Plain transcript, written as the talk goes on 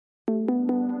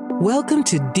Welcome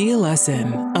to Deal Us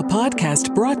In, a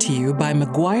podcast brought to you by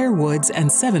McGuire Woods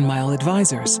and 7 Mile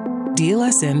Advisors. Deal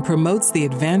Us In promotes the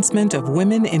advancement of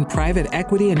women in private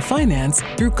equity and finance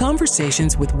through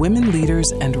conversations with women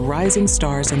leaders and rising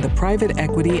stars in the private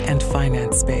equity and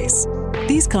finance space.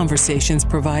 These conversations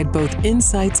provide both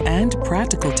insights and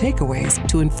practical takeaways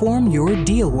to inform your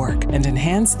deal work and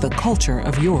enhance the culture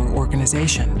of your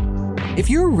organization. If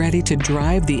you're ready to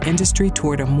drive the industry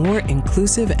toward a more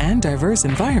inclusive and diverse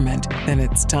environment, then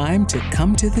it's time to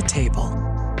come to the table.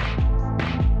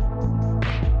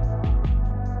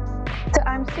 So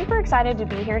I'm super excited to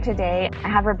be here today. I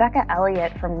have Rebecca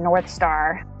Elliott from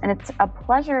Northstar, and it's a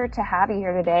pleasure to have you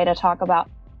here today to talk about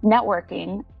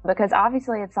networking, because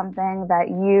obviously it's something that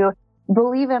you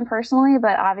believe in personally,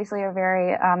 but obviously are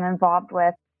very involved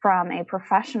with from a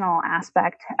professional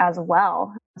aspect as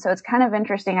well. So it's kind of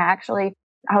interesting. I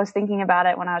was thinking about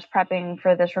it when I was prepping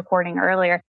for this recording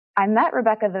earlier. I met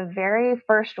Rebecca the very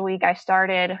first week I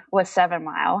started with 7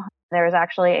 Mile. There was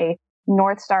actually a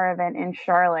Northstar event in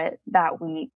Charlotte that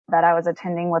week that I was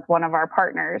attending with one of our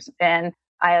partners. And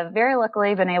I have very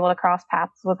luckily been able to cross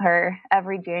paths with her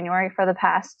every January for the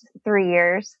past 3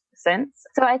 years since.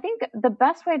 So I think the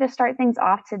best way to start things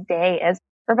off today is,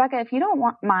 Rebecca, if you don't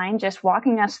mind just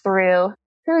walking us through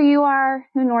who you are,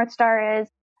 who Northstar is,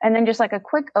 and then just like a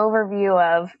quick overview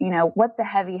of, what the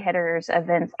Heavy Hitters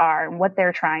events are and what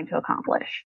they're trying to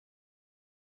accomplish.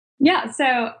 Yeah,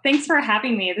 so thanks for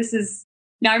having me.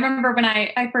 I remember when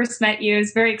I first met you, it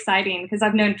was very exciting because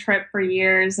I've known Trip for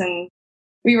years, and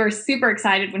we were super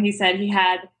excited when he said he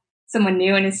had someone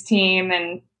new in his team.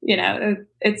 And,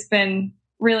 it's been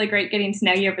really great getting to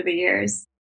know you over the years.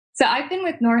 So I've been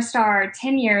with Northstar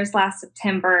 10 years last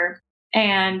September.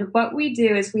 And what we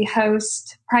do is we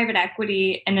host private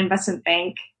equity and investment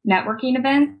bank networking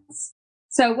events.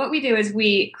 So what we do is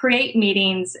we create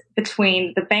meetings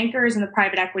between the bankers and the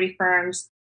private equity firms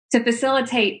to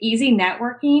facilitate easy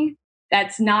networking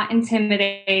that's not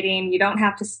intimidating. You don't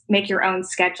have to make your own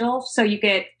schedule. So you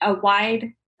get a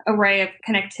wide array of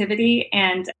connectivity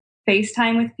and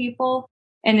FaceTime with people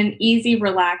in an easy,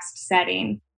 relaxed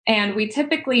setting. And we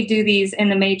typically do these in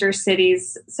the major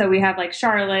cities. So we have like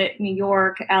Charlotte, New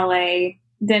York, LA,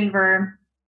 Denver,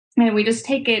 and we just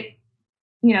take it,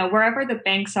 wherever the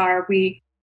banks are. We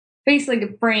basically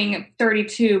bring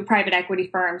 32 private equity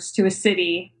firms to a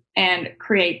city and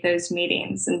create those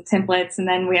meetings and templates. And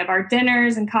then we have our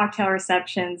dinners and cocktail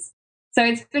receptions. So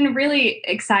it's been really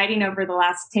exciting over the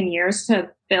last 10 years to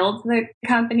build the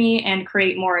company and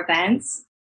create more events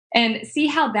and see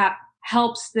how that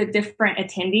helps the different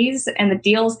attendees and the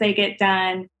deals they get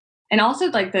done. And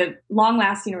also like the long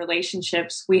lasting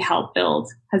relationships we help build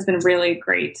has been really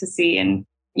great to see. And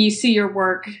you see your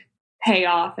work pay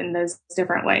off in those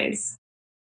different ways.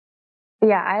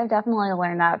 Yeah, I have definitely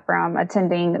learned that from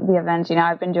attending the events.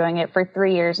 I've been doing it for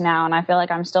 3 years now, and I feel like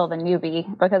I'm still the newbie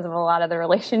because of a lot of the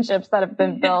relationships that have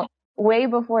been built way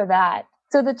before that.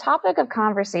 So the topic of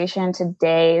conversation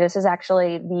today, this is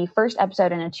actually the first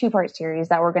episode in a 2-part series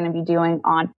that we're going to be doing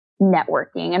on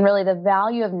networking and really the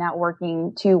value of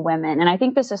networking to women. And I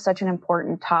think this is such an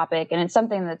important topic, and it's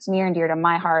something that's near and dear to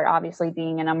my heart, obviously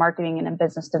being in a marketing and a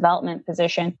business development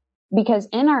position, because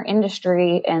in our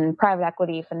industry in private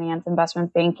equity, finance,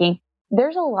 investment banking,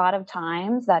 there's a lot of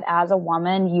times that as a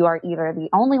woman, you are either the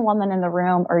only woman in the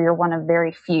room or you're one of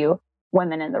very few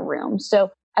women in the room.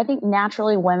 So I think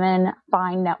naturally women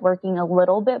find networking a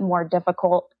little bit more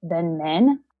difficult than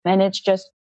men. And it's just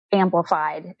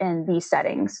amplified in these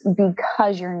settings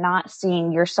because you're not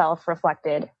seeing yourself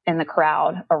reflected in the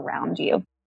crowd around you.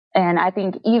 And I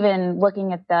think even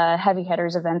looking at the Heavy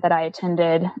Hitters event that I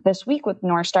attended this week with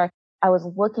Northstar, I was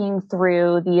looking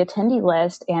through the attendee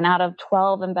list, and out of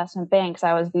 12 investment banks,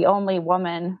 I was the only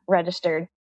woman registered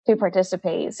to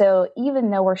participate. So even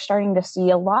though we're starting to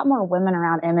see a lot more women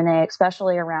around M&A,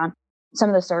 especially around some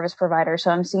of the service providers,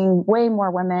 so I'm seeing way more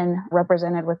women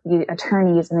represented with the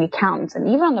attorneys and the accountants, and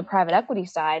even on the private equity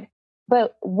side.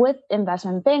 But with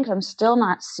investment banks, I'm still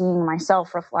not seeing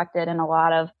myself reflected in a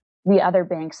lot of the other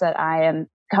banks that I am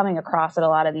coming across at a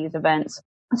lot of these events.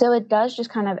 So it does just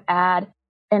kind of add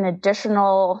an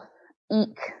additional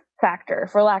eek factor,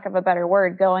 for lack of a better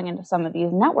word, going into some of these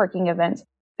networking events,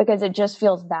 because it just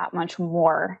feels that much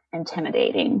more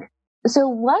intimidating. So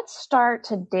let's start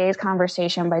today's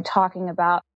conversation by talking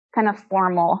about kind of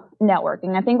formal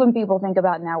networking. I think when people think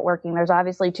about networking, there's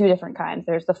obviously 2 different kinds.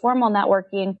 There's the formal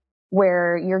networking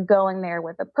where you're going there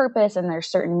with a purpose and there's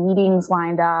certain meetings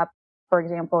lined up. For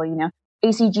example,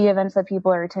 ACG events that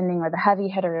people are attending or the heavy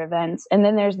hitter events. And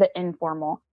then there's the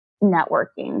informal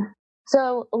networking.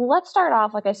 So let's start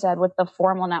off, like I said, with the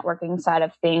formal networking side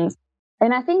of things.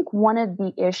 And I think one of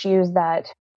the issues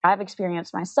that I've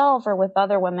experienced myself or with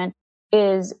other women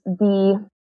is the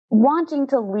wanting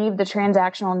to leave the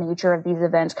transactional nature of these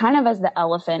events kind of as the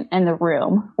elephant in the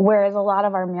room, whereas a lot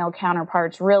of our male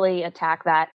counterparts really attack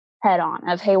that head on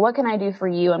of, hey, what can I do for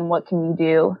you and what can you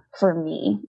do for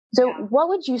me? So what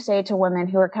would you say to women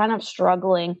who are kind of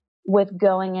struggling with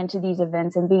going into these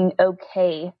events and being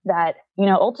okay that,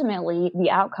 ultimately the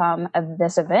outcome of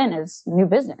this event is new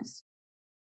business?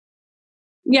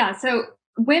 Yeah. So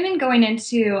women going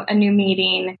into a new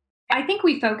meeting, I think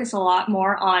we focus a lot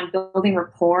more on building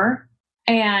rapport.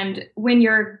 And when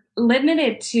you're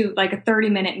limited to like a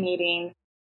 30-minute meeting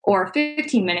or a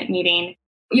 15-minute meeting,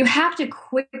 you have to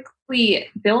quickly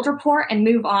build rapport and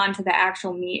move on to the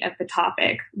actual meat of the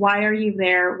topic. Why are you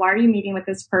there? Why are you meeting with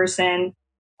this person?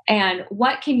 And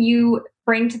what can you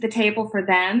bring to the table for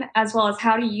them, as well as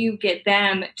how do you get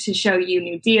them to show you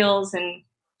new deals and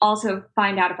also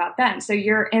find out about them? So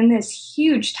you're in this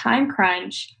huge time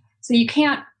crunch. So you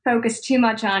can't focus too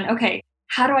much on, okay,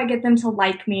 how do I get them to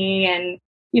like me? And,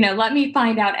 let me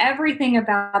find out everything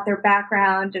about their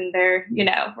background and their,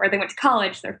 where they went to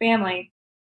college, their family.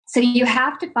 So you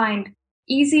have to find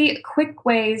easy, quick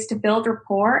ways to build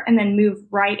rapport and then move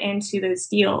right into those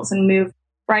deals and move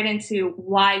right into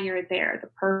why you're there, the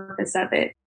purpose of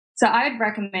it. So I would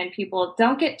recommend people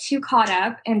don't get too caught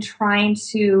up in trying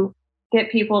to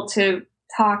get people to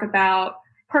talk about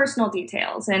personal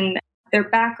details and their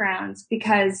backgrounds,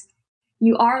 because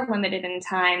you are limited in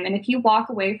time. And if you walk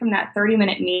away from that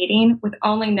 30-minute meeting with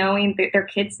only knowing their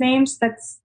kids' names,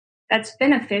 that's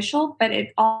beneficial, but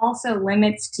it also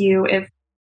limits you if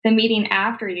the meeting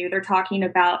after they're talking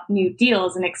about new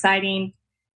deals and exciting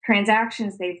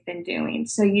transactions they've been doing.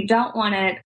 So you don't want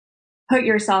to put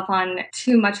yourself on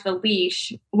too much of a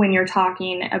leash when you're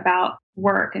talking about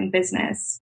work and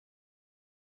business.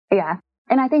 Yeah.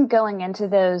 And I think going into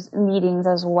those meetings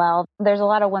as well, there's a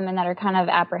lot of women that are kind of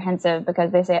apprehensive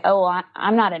because they say, oh, well,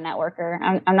 I'm not a networker.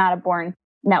 I'm not a born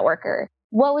networker.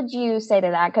 What would you say to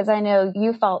that? Because I know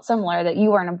you felt similar, that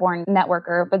you weren't a born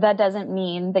networker, but that doesn't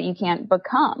mean that you can't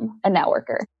become a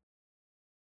networker.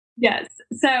 Yes.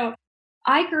 So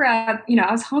I grew up,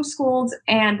 I was homeschooled,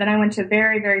 and then I went to a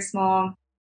very, very small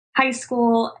high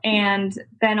school and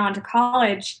then on to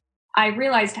college. I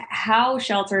realized how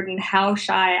sheltered and how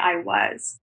shy I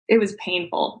was. It was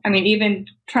painful. I mean, even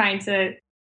trying to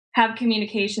have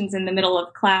communications in the middle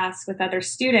of class with other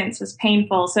students was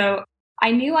painful. So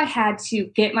I knew I had to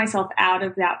get myself out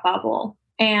of that bubble.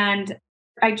 And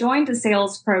I joined the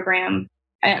sales program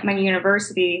at my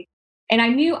university, and I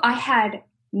knew I had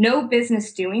no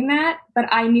business doing that, but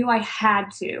I knew I had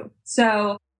to.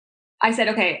 So I said,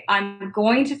 okay, I'm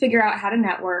going to figure out how to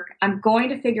network. I'm going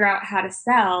to figure out how to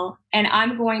sell, and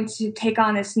I'm going to take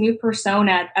on this new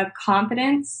persona of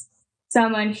confidence,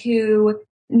 someone who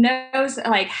knows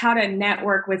like how to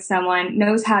network with someone,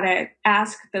 knows how to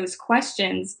ask those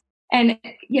questions. And,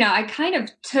 I kind of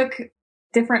took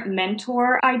different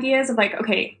mentor ideas of like,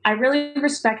 okay, I really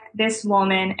respect this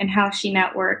woman and how she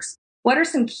networks. What are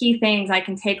some key things I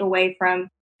can take away from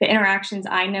the interactions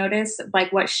I notice,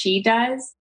 like what she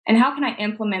does? And how can I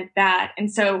implement that?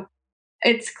 And so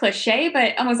it's cliche,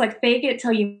 but almost like fake it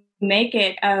till you make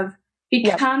it, of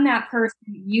become that person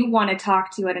you want to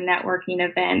talk to at a networking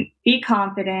event. Be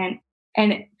confident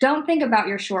and don't think about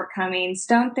your shortcomings.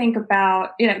 Don't think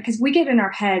about, because we get in our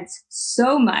heads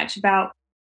so much about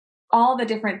all the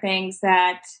different things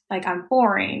that, like, I'm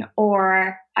boring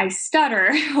or I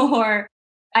stutter or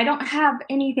I don't have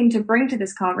anything to bring to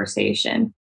this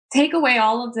conversation. Take away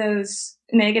all of those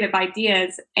negative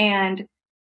ideas and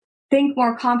think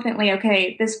more confidently,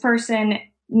 okay, this person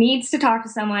needs to talk to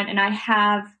someone and I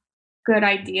have good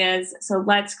ideas. So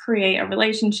let's create a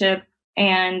relationship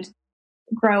and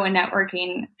grow a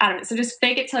networking out of it. So just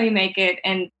fake it till you make it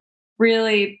and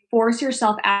really force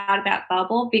yourself out of that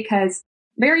bubble, because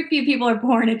very few people are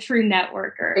born a true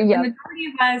networker. Yep. The majority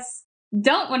of us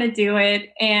don't want to do it,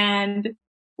 and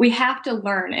we have to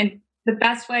learn. And the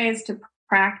best way is to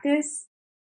practice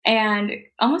and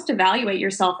almost evaluate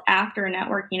yourself after a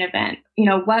networking event.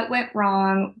 What went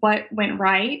wrong, what went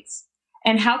right,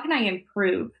 and how can I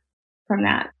improve from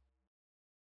that?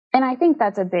 And I think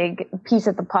that's a big piece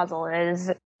of the puzzle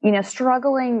is,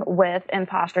 struggling with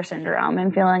imposter syndrome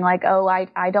and feeling like, oh,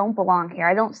 I don't belong here.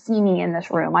 I don't see me in this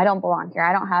room. I don't belong here.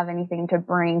 I don't have anything to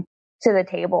bring to the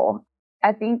table.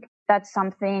 I think that's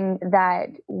something that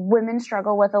women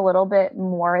struggle with a little bit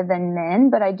more than men,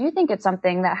 but I do think it's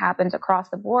something that happens across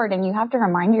the board. And you have to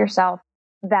remind yourself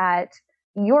that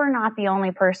you're not the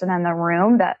only person in the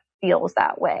room that feels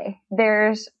that way.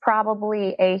 There's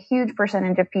probably a huge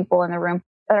percentage of people in the room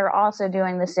that are also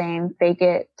doing the same, fake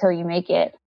it till you make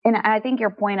it. And I think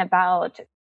your point about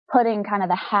putting kind of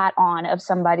the hat on of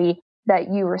somebody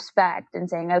that you respect and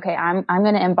saying, okay, I'm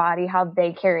going to embody how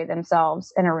they carry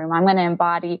themselves in a room. I'm going to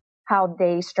embody how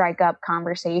they strike up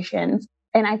conversations.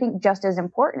 And I think just as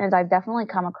important is I've definitely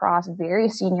come across very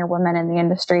senior women in the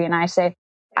industry. And I say,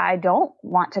 I don't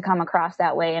want to come across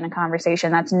that way in a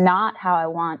conversation. That's not how I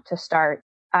want to start.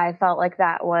 I felt like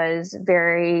that was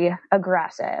very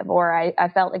aggressive, or I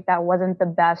felt like that wasn't the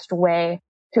best way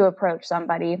to approach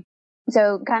somebody.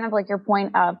 So kind of like your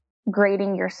point of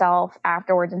grading yourself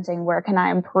afterwards and saying, where can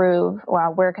I improve?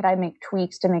 Well, where could I make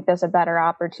tweaks to make this a better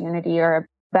opportunity or a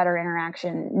better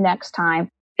interaction next time?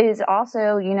 Is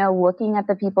also, looking at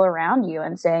the people around you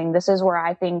and saying, this is where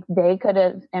I think they could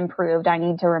have improved. I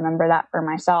need to remember that for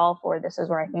myself, or this is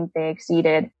where I think they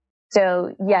exceeded.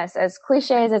 So yes, as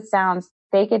cliche as it sounds,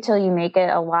 fake it till you make it.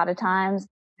 A lot of times,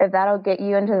 if that'll get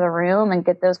you into the room and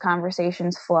get those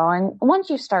conversations flowing, once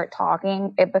you start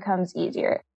talking, it becomes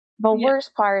easier. The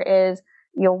worst part is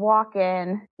you'll walk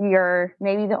in, you're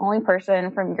maybe the only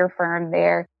person from your firm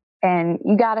there, and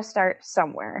you got to start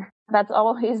somewhere. That's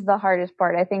always the hardest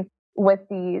part. I think with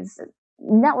these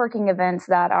networking events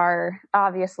that are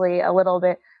obviously a little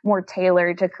bit more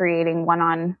tailored to creating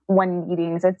one-on-one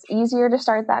meetings, it's easier to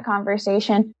start that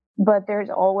conversation. But there's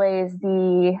always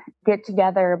the get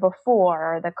together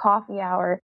before, or the coffee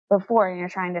hour before, and you're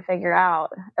trying to figure out,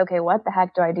 okay, what the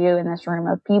heck do I do in this room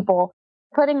of people?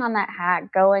 Putting on that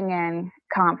hat, going in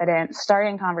confident,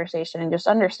 starting conversation, and just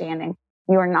understanding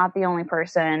you are not the only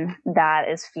person that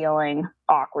is feeling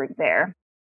awkward there.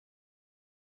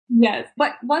 Yes.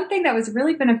 But one thing that was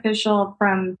really beneficial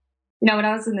from, when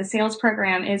I was in the sales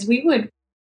program is we would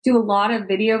do a lot of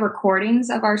video recordings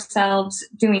of ourselves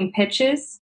doing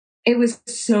pitches. It was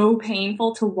so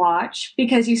painful to watch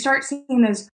because you start seeing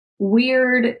those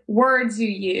weird words you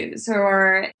use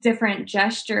or different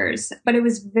gestures, but it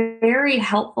was very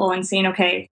helpful in seeing,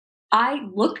 okay, I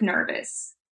look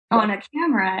nervous on a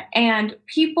camera and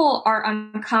people are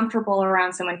uncomfortable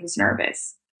around someone who's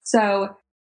nervous. So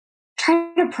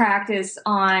try to practice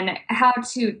on how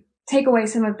to take away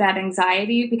some of that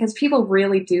anxiety because people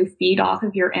really do feed off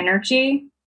of your energy.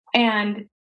 And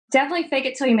definitely fake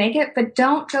it till you make it, but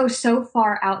don't go so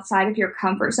far outside of your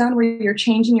comfort zone where you're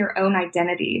changing your own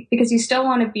identity because you still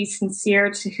want to be sincere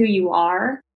to who you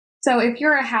are. So if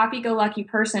you're a happy-go-lucky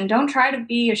person, don't try to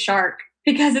be a shark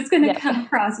because it's going to come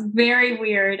across very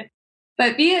weird.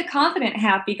 But be a confident,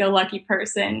 happy-go-lucky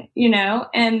person,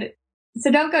 and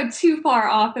so don't go too far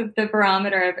off of the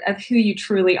barometer of who you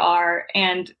truly are.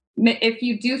 And if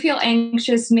you do feel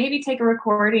anxious, maybe take a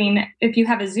recording. If you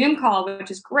have a Zoom call, which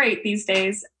is great these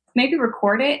days, maybe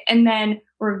record it and then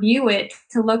review it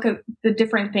to look at the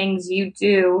different things you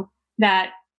do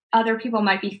that other people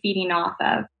might be feeding off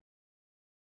of.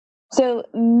 So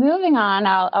moving on,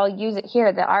 I'll use it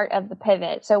here, the art of the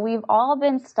pivot. So we've all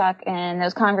been stuck in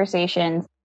those conversations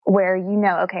where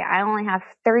okay, I only have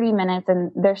 30 minutes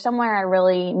and there's somewhere I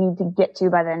really need to get to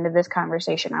by the end of this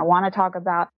conversation. I want to talk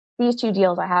about these 2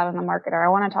 deals I have in the market, or I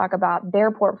want to talk about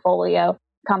their portfolio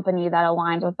company that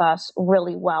aligns with us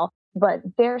really well. But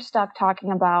they're stuck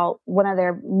talking about one of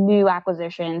their new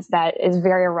acquisitions that is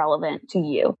very relevant to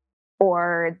you,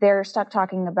 or they're stuck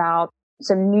talking about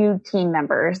some new team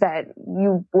members that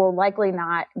you will likely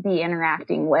not be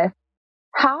interacting with.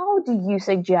 How do you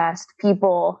suggest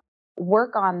people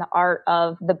work on the art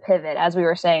of the pivot, as we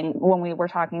were saying when we were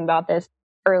talking about this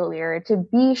earlier, to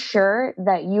be sure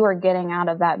that you are getting out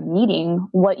of that meeting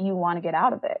what you want to get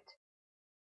out of it?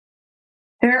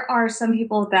 There are some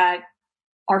people that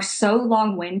are so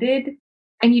long-winded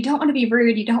and you don't want to be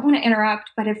rude, you don't want to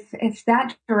interrupt, but if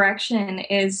that direction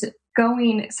is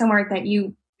going somewhere that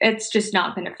it's just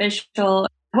not beneficial,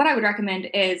 what I would recommend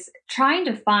is trying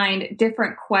to find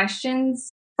different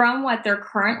questions from what they're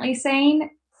currently saying,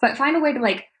 but find a way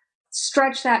to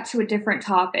stretch that to a different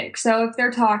topic. So if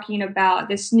they're talking about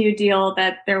this new deal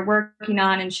that they're working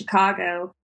on in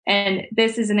Chicago, and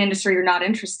this is an industry you're not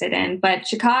interested in, but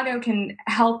Chicago can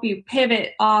help you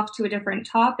pivot off to a different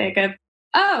topic of,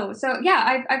 oh, so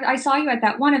yeah, I saw you at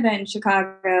that one event in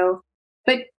Chicago,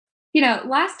 but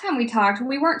last time we talked,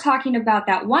 we weren't talking about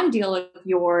that one deal of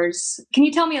yours. Can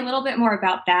you tell me a little bit more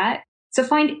about that? So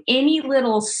find any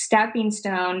little stepping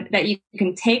stone that you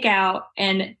can take out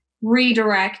and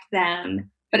redirect them,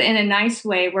 but in a nice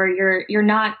way where you're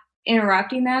not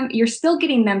interrupting them. You're still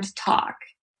getting them to talk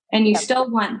and you still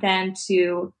want them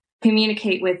to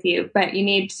communicate with you, but you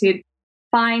need to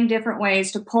find different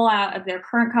ways to pull out of their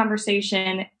current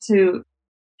conversation to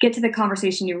get to the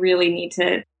conversation you really need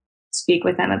to speak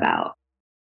with them about.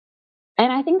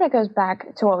 And I think that goes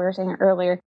back to what we were saying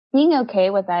earlier, being okay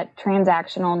with that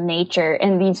transactional nature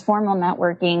in these formal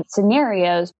networking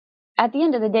scenarios. At the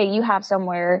end of the day, you have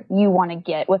somewhere you want to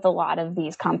get with a lot of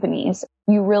these companies.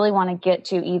 You really want to get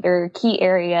to either key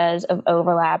areas of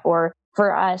overlap, or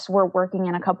for us, we're working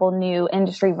in a couple new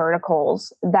industry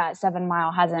verticals that 7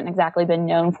 Mile hasn't exactly been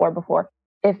known for before.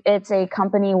 If it's a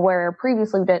company where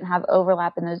previously we didn't have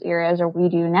overlap in those areas, or we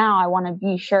do now, I want to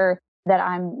be sure that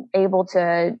I'm able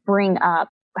to bring up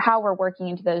how we're working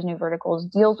into those new verticals,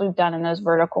 deals we've done in those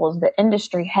verticals, the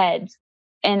industry heads.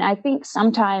 And I think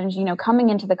sometimes, coming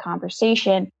into the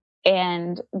conversation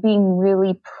and being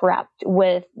really prepped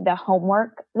with the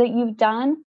homework that you've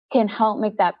done can help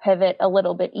make that pivot a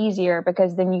little bit easier,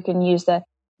 because then you can use I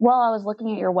was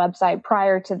looking at your website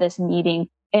prior to this meeting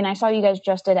and I saw you guys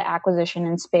just did an acquisition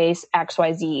in space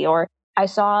XYZ, or I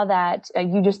saw that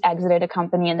you just exited a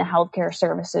company in the healthcare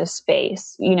services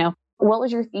space. What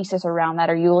was your thesis around that?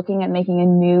 Are you looking at making a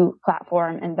new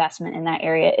platform investment in that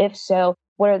area? If so,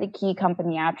 what are the key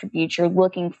company attributes you're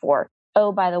looking for?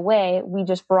 Oh, by the way, we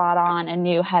just brought on a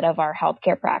new head of our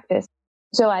healthcare practice.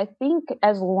 So I think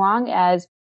as long as,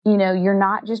 you're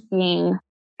not just being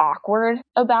awkward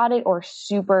about it or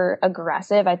super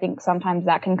aggressive, I think sometimes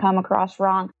that can come across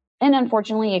wrong. And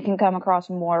unfortunately, it can come across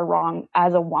more wrong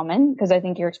as a woman, because I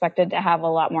think you're expected to have a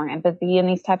lot more empathy in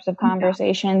these types of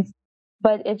conversations. Yeah.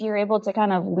 But if you're able to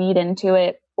kind of lead into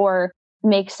it or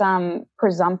make some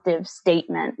presumptive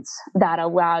statements that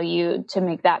allow you to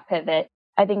make that pivot,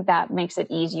 I think that makes it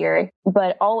easier.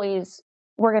 But always,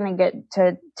 we're going to get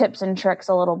to tips and tricks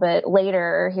a little bit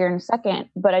later here in a second.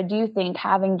 But I do think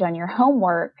having done your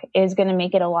homework is going to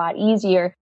make it a lot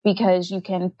easier, because you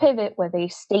can pivot with a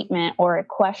statement or a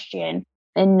question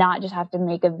and not just have to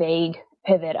make a vague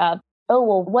pivot of, oh,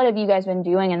 well, what have you guys been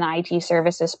doing in the IT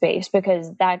services space?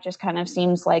 Because that just kind of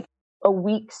seems like a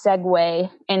weak segue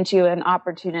into an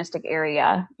opportunistic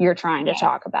area you're trying to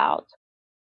talk about.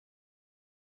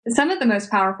 Some of the most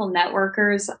powerful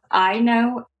networkers I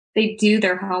know, they do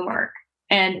their homework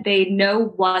and they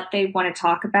know what they want to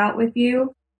talk about with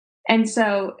you. And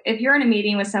so if you're in a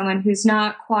meeting with someone who's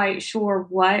not quite sure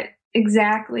what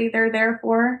exactly they're there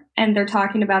for, and they're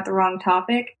talking about the wrong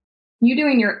topic, you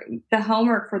doing the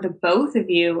homework for the both of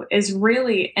you is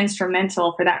really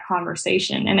instrumental for that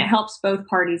conversation, and it helps both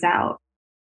parties out.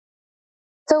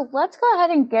 So let's go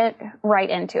ahead and get right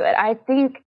into it. I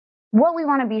think what we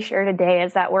want to be sure today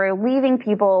is that we're leaving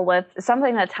people with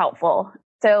something that's helpful.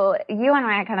 So you and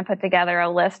I kind of put together a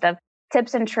list of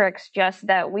tips and tricks just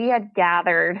that we had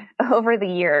gathered over the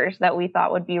years that we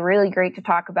thought would be really great to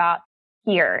talk about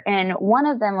here. And one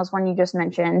of them was one you just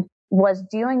mentioned, was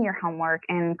doing your homework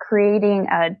and creating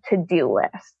a to-do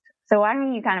list. So why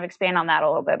don't you kind of expand on that a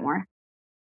little bit more?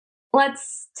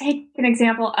 Let's take an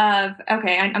example of,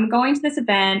 okay, I'm going to this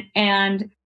event and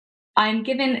I'm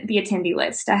given the attendee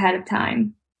list ahead of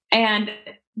time. And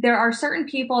there are certain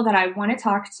people that I want to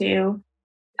talk to.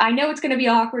 I know it's going to be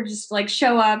awkward just like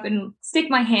show up and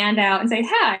stick my hand out and say,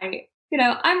 hi,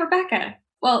 I'm Rebecca.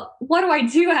 Well, what do I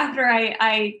do after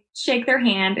I shake their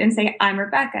hand and say, I'm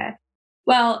Rebecca?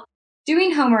 Well,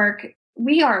 doing homework,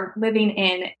 we are living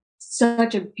in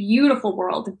such a beautiful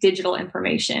world of digital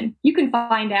information. You can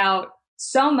find out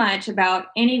so much about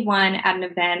anyone at an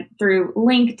event through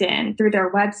LinkedIn, through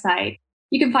their website.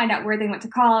 You can find out where they went to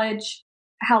college,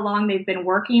 how long they've been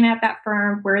working at that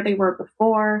firm, where they were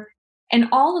before. And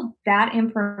all of that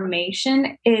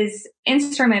information is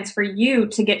instruments for you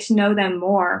to get to know them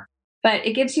more, but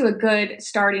it gives you a good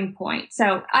starting point.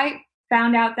 So I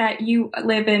found out that you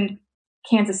live in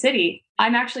Kansas City.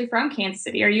 I'm actually from Kansas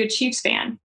City. Are you a Chiefs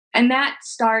fan? And that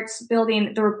starts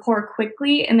building the rapport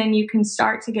quickly, and then you can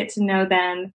start to get to know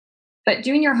them. But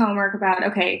doing your homework about,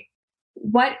 okay,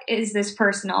 what is this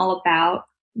person all about?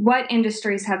 What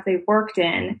industries have they worked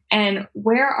in? And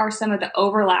where are some of the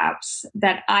overlaps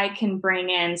that I can bring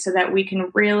in so that we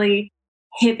can really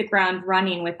hit the ground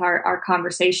running with our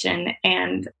conversation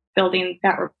and building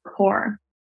that rapport?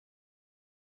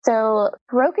 So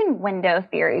broken window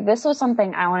theory, this was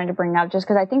something I wanted to bring up just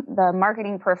because I think the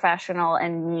marketing professional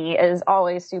in me is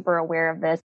always super aware of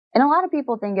this. And a lot of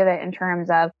people think of it in terms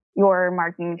of your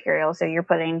marketing material. So you're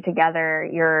putting together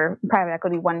your private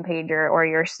equity one pager or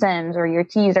your SIMs or your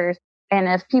teasers. And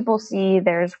if people see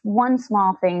there's one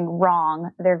small thing wrong,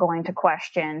 they're going to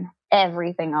question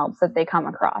everything else that they come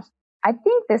across. I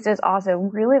think this is also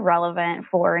really relevant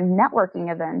for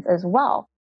networking events as well.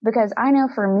 Because I know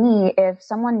for me, if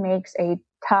someone makes a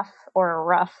tough or a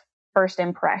rough first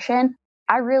impression,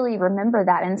 I really remember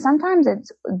that. And sometimes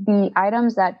it's the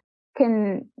items that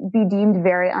can be deemed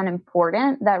very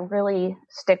unimportant that really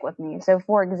stick with me. So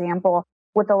for example,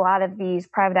 with a lot of these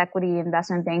private equity,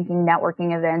 investment banking,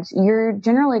 networking events, you're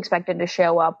generally expected to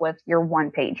show up with your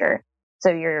one pager. So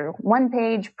your one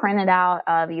page printed out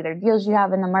of either deals you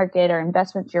have in the market or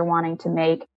investments you're wanting to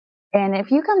make. And if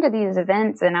you come to these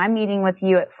events and I'm meeting with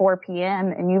you at 4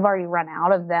 p.m. and you've already run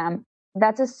out of them,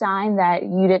 that's a sign that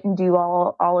you didn't do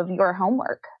all of your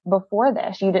homework before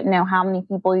this. You didn't know how many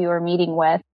people you were meeting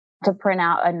with to print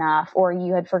out enough, or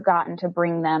you had forgotten to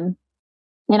bring them.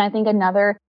 And I think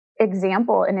another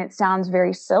example, and it sounds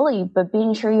very silly, but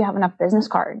being sure you have enough business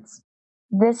cards.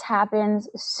 This happens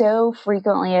so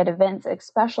frequently at events,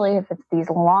 especially if it's these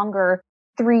longer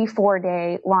 3-4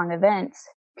 day long events.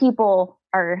 People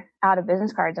are out of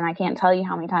business cards. And I can't tell you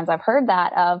how many times I've heard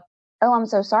that of, oh, I'm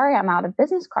so sorry, I'm out of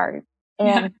business cards.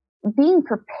 And being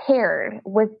prepared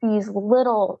with these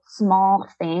little small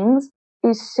things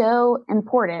is so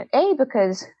important. A,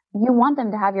 because you want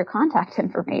them to have your contact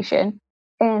information.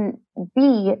 And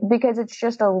B, because it's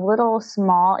just a little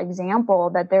small example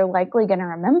that they're likely going to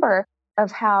remember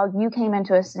of how you came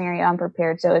into a scenario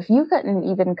unprepared. So if you couldn't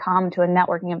even come to a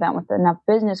networking event with enough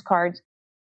business cards,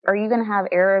 are you going to have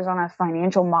errors on a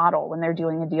financial model when they're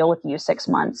doing a deal with you 6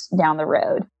 months down the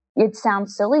road? It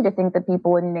sounds silly to think that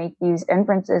people would make these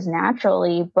inferences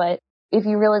naturally, but if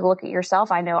you really look at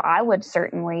yourself, I know I would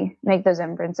certainly make those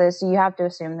inferences. So you have to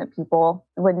assume that people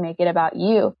would make it about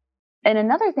you. And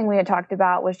another thing we had talked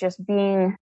about was just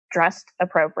being dressed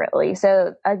appropriately.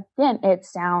 So again, it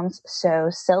sounds so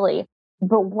silly,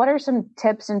 but what are some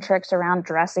tips and tricks around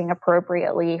dressing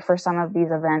appropriately for some of these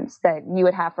events that you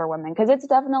would have for women? Because it's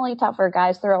definitely tough for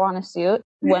guys to throw on a suit.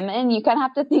 Women, you kind of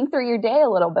have to think through your day a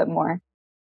little bit more.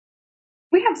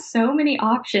 We have so many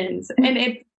options, and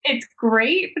it's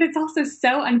great, but it's also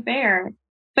so unfair.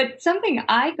 But something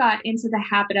I got into the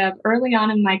habit of early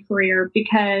on in my career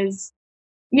because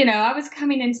I was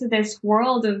coming into this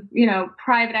world of,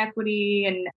 private equity,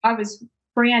 and I was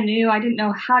brand new. I didn't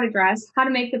know how to dress, how to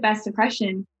make the best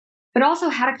impression, but also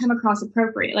how to come across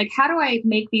appropriate. Like, how do I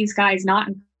make these guys not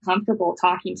uncomfortable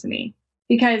talking to me?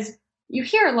 Because you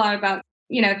hear a lot about,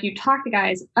 if you talk to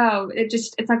guys, oh,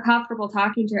 it's uncomfortable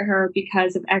talking to her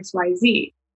because of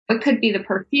XYZ. It could be the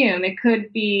perfume. It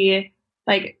could be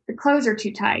like the clothes are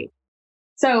too tight.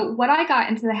 So what I got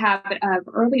into the habit of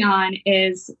early on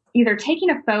is either taking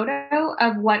a photo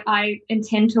of what I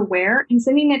intend to wear and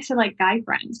sending it to like guy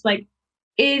friends. Like,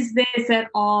 is this at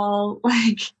all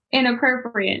like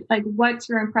inappropriate? Like, what's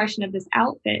your impression of this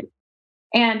outfit?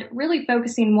 And really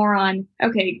focusing more on,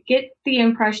 okay, get the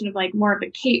impression of like more of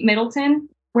a Kate Middleton,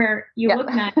 where you look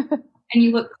nice and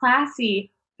you look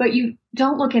classy, but you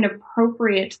don't look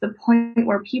inappropriate to the point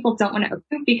where people don't want to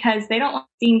approve because they don't want to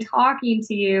be seen talking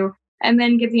to you and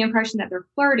then give the impression that they're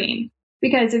flirting.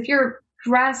 Because if you're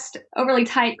dressed overly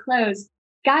tight clothes,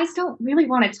 guys don't really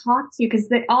want to talk to you because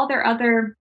all their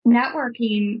other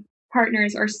networking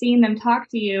partners are seeing them talk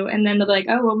to you, and then they'll be like,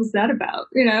 oh, what was that about?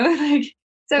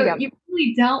 So you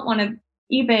really don't want to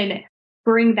even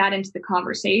bring that into the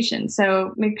conversation.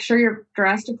 So make sure you're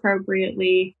dressed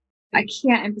appropriately. I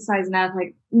can't emphasize enough,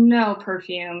 like, no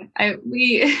perfume.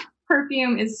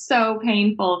 Perfume is so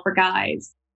painful for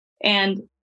guys. And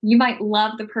you might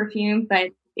love the perfume, but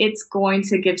it's going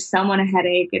to give someone a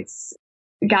headache.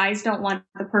 Guys don't want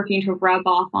the perfume to rub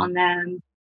off on them.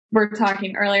 We're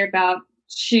talking earlier about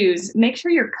shoes. Make sure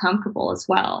you're comfortable as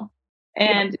well.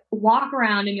 And walk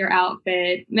around in your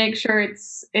outfit. Make sure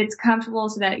it's comfortable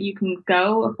so that you can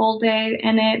go a full day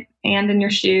in it and in your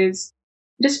shoes.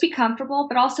 Just be comfortable,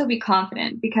 but also be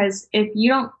confident, because if you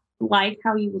don't like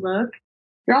how you look,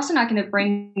 you're also not going to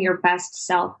bring your best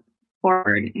self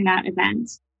forward in that event.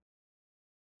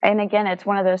 And again, it's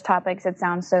one of those topics that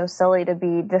sounds so silly to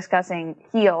be discussing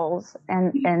heels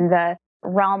and in the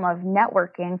realm of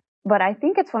networking. But I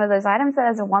think it's one of those items that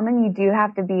as a woman, you do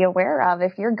have to be aware of.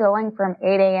 If you're going from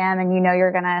 8 a.m. and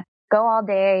you're going to go all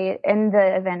day in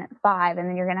the event at 5, and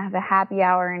then you're going to have a happy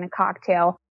hour and a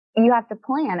cocktail, you have to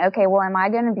plan, okay, well, am I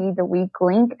going to be the weak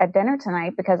link at dinner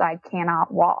tonight because I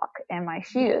cannot walk in my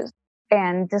shoes?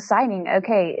 And deciding,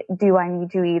 okay, do I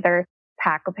need to either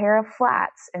pack a pair of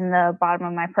flats in the bottom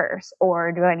of my purse,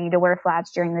 or do I need to wear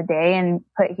flats during the day and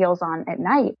put heels on at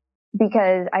night?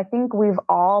 Because I think we've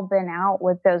all been out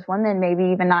with those women, maybe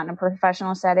even not in a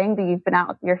professional setting, but you've been out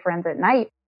with your friends at night,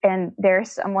 and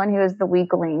there's someone who is the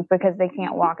weak link because they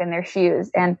can't walk in their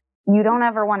shoes. And you don't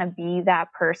ever want to be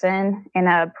that person in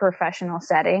a professional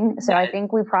setting. So I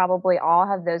think we probably all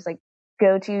have those like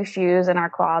go-to shoes in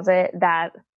our closet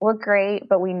that look great,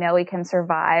 but we know we can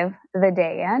survive the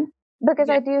day in. Because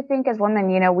I do think as women,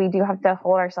 we do have to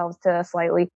hold ourselves to a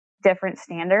slightly different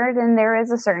standard. And there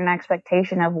is a certain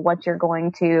expectation of what you're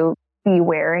going to be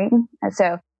wearing. And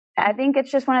so I think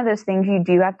it's just one of those things you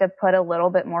do have to put a little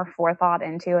bit more forethought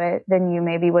into it than you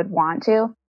maybe would want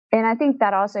to. And I think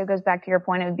that also goes back to your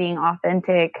point of being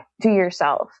authentic to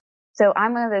yourself. So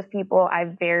I'm one of those people, I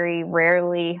very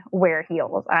rarely wear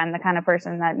heels. I'm the kind of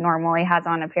person that normally has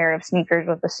on a pair of sneakers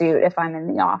with a suit if I'm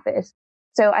in the office.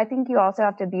 So I think you also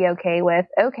have to be okay with,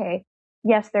 okay,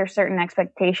 yes, there's certain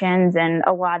expectations, and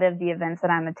a lot of the events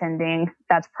that I'm attending,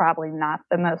 that's probably not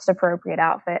the most appropriate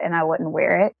outfit and I wouldn't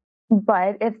wear it.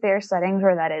 But if there's settings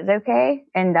where that is okay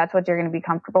and that's what you're going to be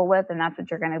comfortable with and that's what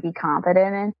you're going to be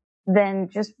confident in, then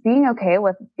just being okay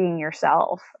with being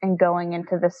yourself and going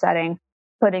into the setting,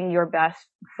 putting your best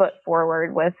foot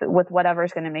forward with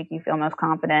whatever's going to make you feel most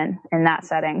confident in that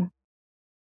setting.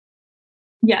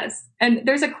 Yes. And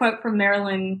there's a quote from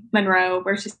Marilyn Monroe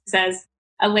where she says,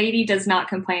 "A lady does not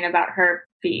complain about her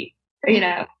feet."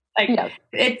 Yes.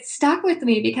 It stuck with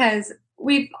me because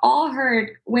we've all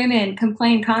heard women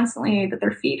complain constantly that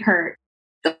their feet hurt.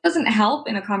 That doesn't help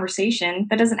in a conversation.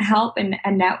 That doesn't help in a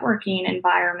networking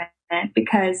environment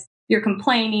because you're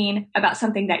complaining about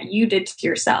something that you did to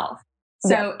yourself.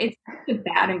 So It's a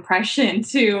bad impression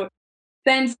to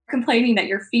then complaining that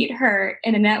your feet hurt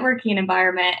in a networking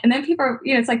environment. And then people,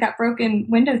 it's like that broken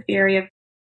window theory of,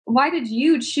 why did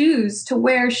you choose to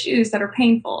wear shoes that are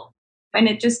painful? And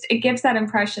it gives that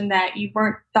impression that you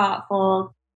weren't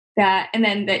thoughtful, and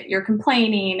then that you're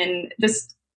complaining, and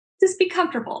just be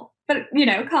comfortable, but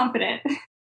confident.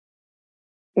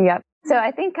 Yep. So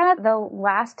I think kind of the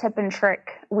last tip and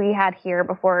trick we had here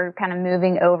before kind of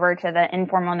moving over to the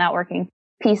informal networking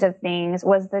piece of things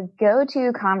was the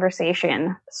go-to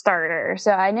conversation starter.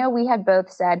 So I know we had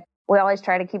both said we always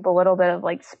try to keep a little bit of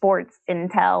like sports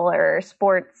intel or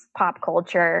sports pop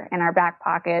culture in our back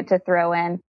pocket to throw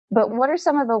in. But what are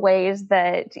some of the ways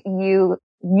that you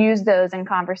use those in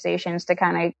conversations to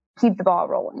kind of keep the ball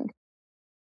rolling?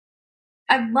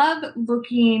 I love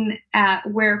looking at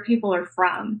where people are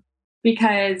from,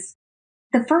 because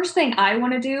the first thing I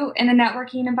want to do in a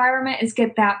networking environment is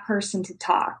get that person to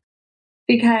talk,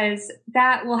 because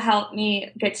that will help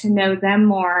me get to know them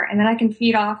more, and then I can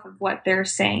feed off of what they're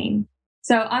saying.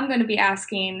 So I'm going to be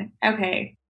asking,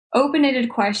 open-ended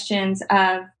questions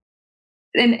of,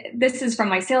 and this is from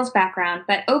my sales background,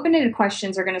 but open-ended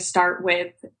questions are going to start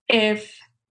with if,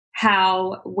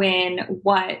 how, when,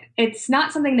 what. It's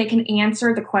not something they can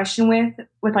answer the question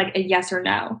with like a yes or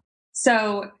no.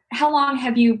 So how long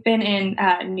have you been in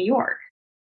New York?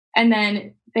 And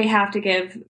then they have to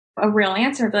give a real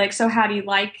answer. Like, so how do you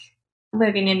like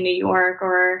living in New York,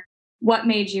 or what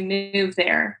made you move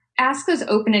there? Ask those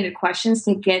open-ended questions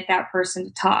to get that person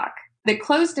to talk. The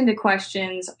closed-ended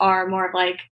questions are more of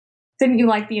like, didn't you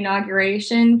like the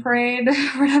inauguration parade or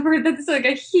whatever? That's like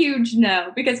a huge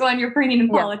no, because when you're training in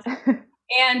politics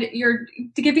and you're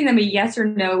giving them a yes or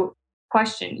no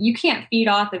question, you can't feed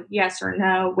off of yes or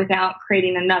no without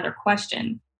creating another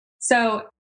question. So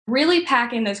really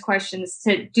packing those questions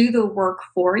to do the work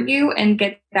for you and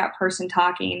get that person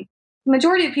talking. The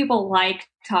majority of people like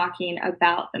talking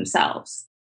about themselves,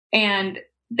 and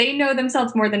they know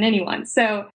themselves more than anyone.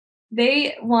 So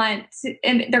they want to,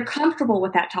 and they're comfortable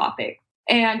with that topic.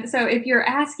 And so if you're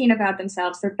asking about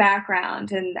themselves, their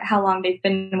background, and how long they've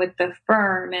been with the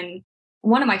firm, and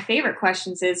one of my favorite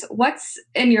questions is, what's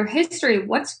in your history?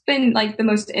 What's been like the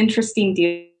most interesting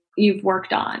deal you've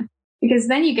worked on? Because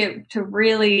then you get to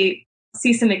really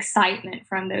see some excitement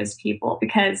from those people,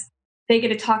 because they get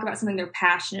to talk about something they're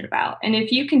passionate about. And if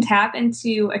you can tap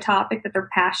into a topic that they're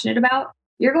passionate about,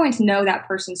 you're going to know that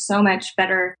person so much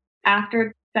better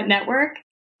after that network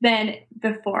than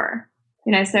before.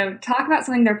 So talk about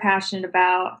something they're passionate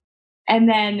about, and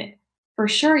then for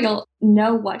sure you'll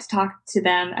know what to talk to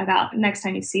them about next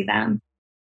time you see them.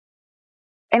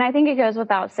 And I think it goes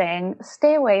without saying,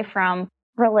 stay away from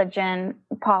religion,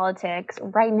 politics.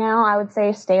 Right now, I would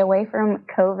say stay away from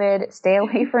COVID, stay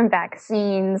away from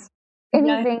vaccines,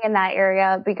 anything in that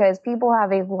area, because people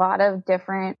have a lot of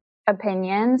different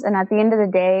opinions. And at the end of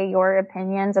the day, your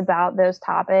opinions about those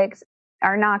topics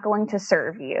are not going to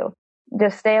serve you.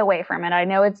 Just stay away from it. I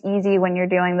know it's easy when you're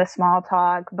doing the small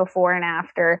talk before and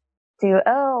after to,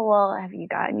 oh, well, have you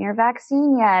gotten your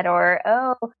vaccine yet? Or,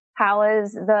 oh, how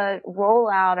is the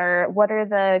rollout, or what are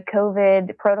the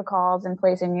COVID protocols in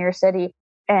place in your city?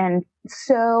 And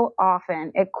so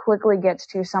often it quickly gets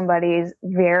to somebody's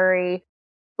very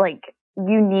like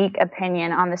unique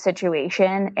opinion on the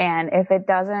situation. And if it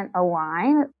doesn't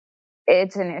align,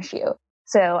 it's an issue.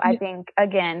 So I think,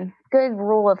 again, good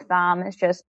rule of thumb is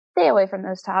just stay away from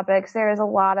those topics. There is a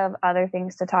lot of other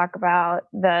things to talk about.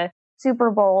 The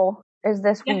Super Bowl is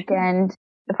this weekend.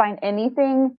 To find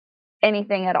anything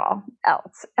at all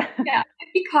else.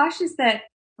 Be cautious that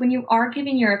when you are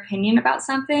giving your opinion about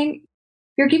something,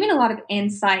 you're giving a lot of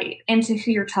insight into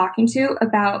who you're talking to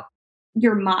about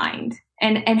your mind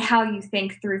and how you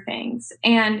think through things.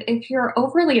 And if you're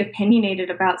overly opinionated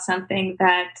about something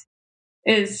that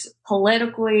is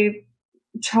politically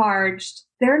charged,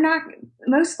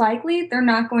 most likely, they're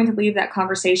not going to leave that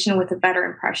conversation with a better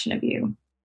impression of you,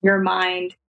 your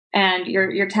mind, and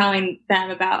you're telling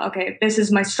them about, okay, this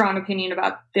is my strong opinion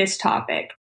about this topic.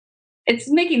 It's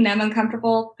making them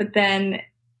uncomfortable, but then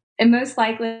and most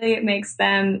likely it makes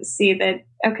them see that,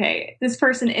 okay, this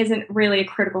person isn't really a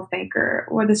critical thinker,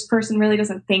 or this person really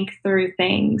doesn't think through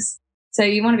things. So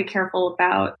you want to be careful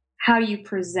about how you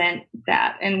present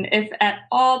that. And if at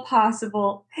all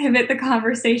possible, pivot the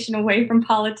conversation away from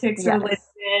politics, Yes.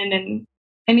 religion, and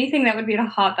anything that would be a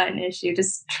hot button issue.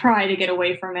 Just try to get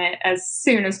away from it as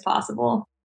soon as possible.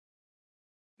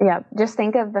 Yeah, just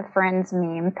think of the Friends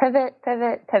meme. Pivot,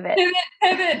 pivot, pivot.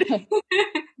 Pivot, pivot.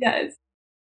 Yes.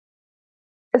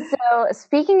 So,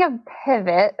 speaking of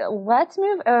pivot, let's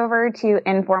move over to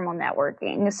informal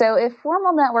networking. So, if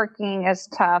formal networking is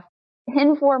tough,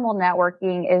 informal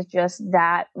networking is just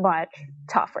that much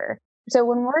tougher. So,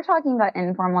 when we're talking about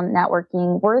informal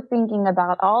networking, we're thinking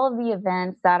about all of the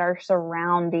events that are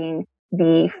surrounding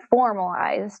the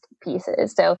formalized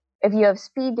pieces. So, if you have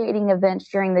speed dating events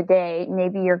during the day,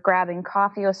 maybe you're grabbing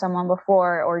coffee with someone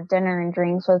before or dinner and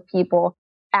drinks with people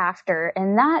after.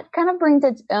 And that kind of brings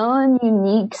its own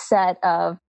unique set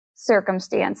of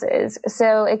circumstances.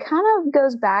 So it kind of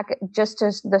goes back just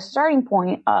to the starting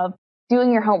point of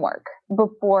doing your homework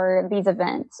before these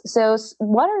events. So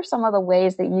what are some of the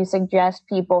ways that you suggest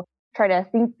people try to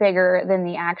think bigger than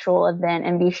the actual event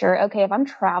and be sure, okay, if I'm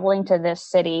traveling to this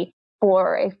city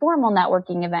for a formal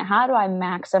networking event, how do I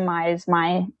maximize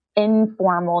my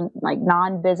informal, like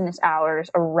non-business hours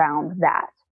around that?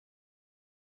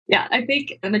 Yeah, I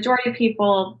think the majority of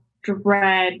people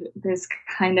dread this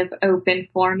kind of open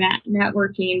format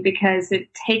networking because it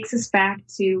takes us back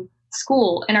to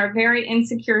school and our very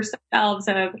insecure selves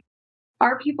of,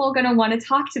 are people going to want to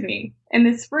talk to me in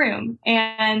this room?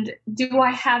 And do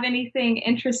I have anything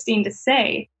interesting to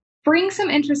say? Bring some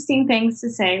interesting things to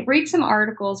say. Read some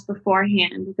articles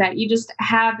beforehand that you just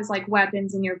have as like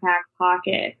weapons in your back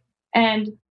pocket. And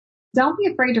don't be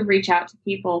afraid to reach out to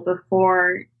people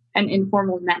before an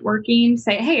informal networking.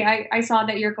 Say, hey, I saw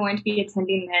that you're going to be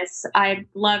attending this. I'd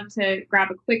love to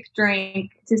grab a quick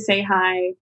drink to say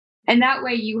hi. And that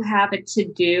way you have a to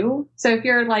do. So if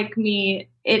you're like me,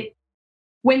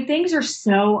 when things are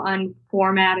so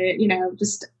unformatted,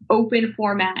 just open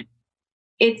format,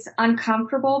 it's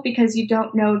uncomfortable because you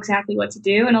don't know exactly what to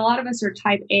do. And a lot of us are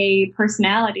type A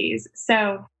personalities.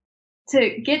 So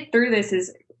to get through this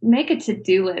is make a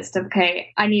to-do list of,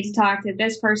 okay, I need to talk to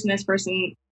this person,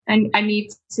 and I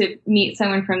need to meet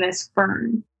someone from this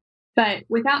firm. But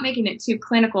without making it too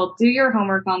clinical, do your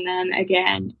homework on them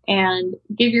again and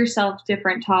give yourself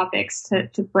different topics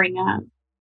to bring up.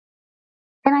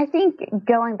 And I think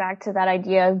going back to that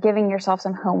idea of giving yourself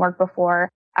some homework before,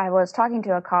 I was talking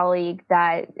to a colleague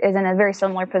that is in a very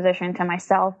similar position to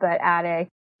myself, but at a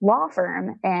law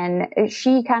firm. And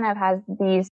she kind of has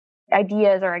these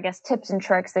ideas, or I guess tips and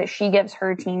tricks that she gives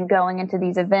her team going into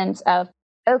these events of,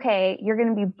 okay, you're going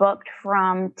to be booked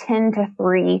from 10 to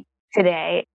 3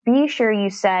 today. Be sure you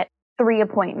set 3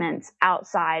 appointments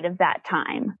outside of that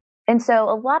time. And so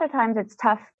a lot of times it's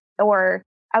tough, or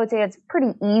I would say it's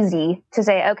pretty easy to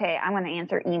say, okay, I'm going to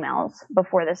answer emails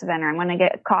before this event, or I'm going to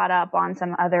get caught up on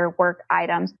some other work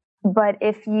items. But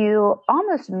if you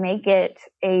almost make it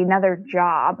another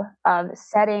job of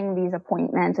setting these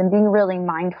appointments and being really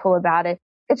mindful about it,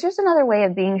 it's just another way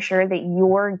of being sure that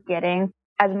you're getting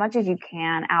as much as you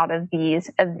can out of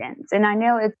these events. And I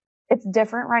know it's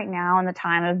different right now in the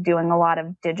time of doing a lot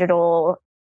of digital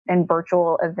and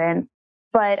virtual events.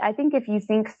 But I think if you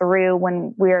think through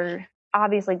when we're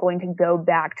obviously going to go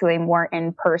back to a more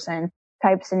in-person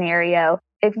type scenario,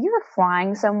 if you're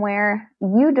flying somewhere,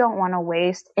 you don't want to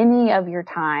waste any of your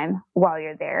time while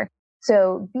you're there.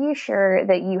 So be sure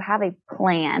that you have a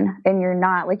plan and you're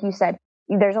not, like you said,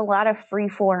 there's a lot of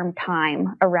free-form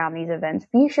time around these events.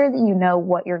 Be sure that you know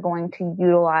what you're going to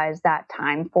utilize that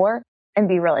time for and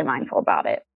be really mindful about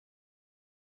it.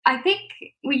 I think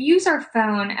we use our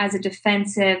phone as a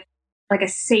defensive, like a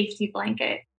safety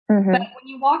blanket. Mm-hmm. But when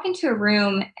you walk into a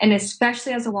room, and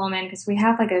especially as a woman, because we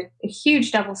have like a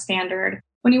huge double standard,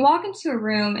 when you walk into a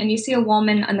room and you see a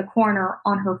woman in the corner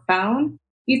on her phone,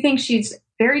 you think she's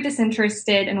very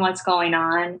disinterested in what's going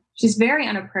on. She's very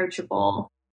unapproachable.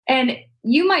 And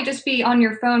you might just be on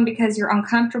your phone because you're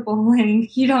uncomfortable and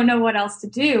you don't know what else to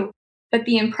do. But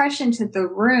the impression to the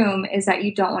room is that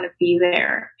you don't want to be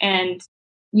there. And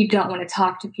you don't want to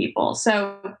talk to people.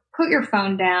 So put your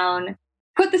phone down,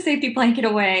 put the safety blanket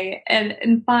away,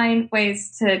 and find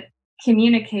ways to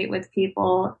communicate with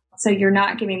people so you're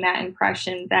not giving that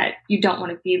impression that you don't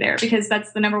want to be there, because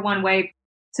that's the number one way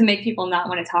to make people not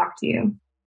want to talk to you.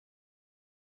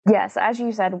 Yes, as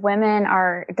you said, women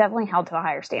are definitely held to a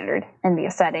higher standard in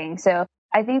these settings. So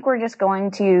I think we're just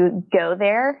going to go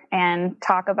there and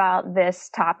talk about this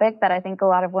topic that I think a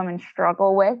lot of women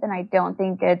struggle with, and I don't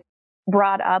think it's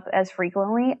brought up as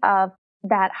frequently, of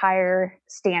that higher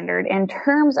standard in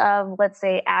terms of, let's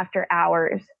say, after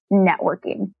hours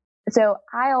networking. So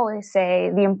I always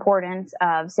say the importance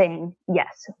of saying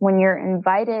yes when you're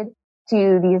invited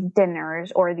to these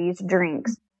dinners or these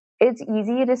drinks. It's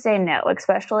easy to say no,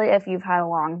 especially if you've had a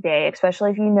long day,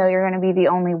 especially if you know you're going to be the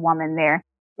only woman there.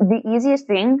 The easiest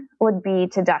thing would be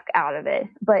to duck out of it.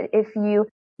 But if you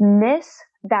miss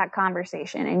that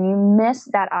conversation and you miss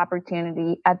that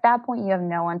opportunity, at that point, you have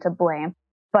no one to blame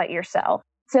but yourself.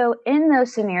 So in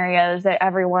those scenarios that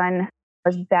everyone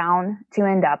was bound to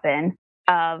end up in,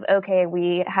 of, okay,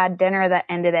 we had dinner that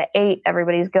ended at 8,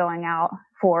 everybody's going out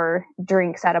for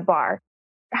drinks at a bar.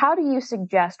 How do you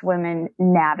suggest women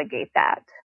navigate that?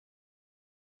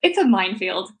 It's a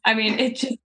minefield. I mean, it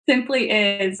just simply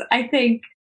is. I think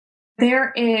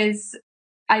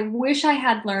I wish I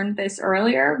had learned this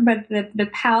earlier, but the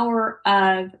power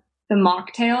of the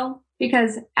mocktail,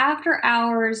 because after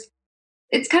hours,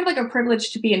 it's kind of like a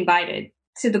privilege to be invited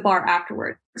to the bar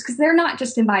afterwards, because they're not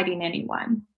just inviting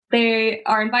anyone. They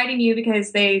are inviting you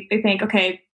because they think,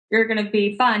 okay, you're going to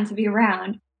be fun to be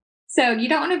around. So you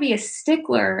don't want to be a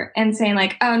stickler and saying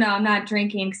like, oh no, I'm not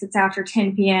drinking because it's after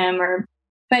 10 p.m.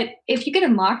 But if you get a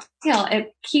mocktail,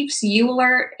 it keeps you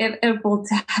alert. It will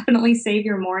definitely save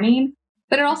your morning,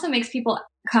 but it also makes people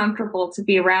comfortable to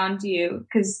be around you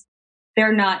because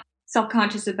they're not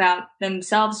self-conscious about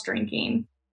themselves drinking.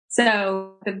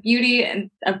 So the beauty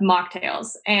of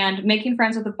mocktails and making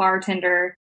friends with a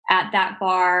bartender at that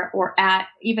bar or at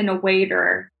even a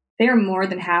waiter, they're more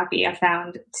than happy, I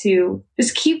found, to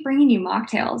just keep bringing you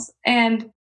mocktails. And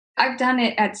I've done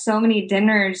it at so many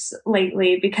dinners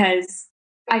lately because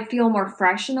I feel more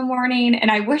fresh in the morning. And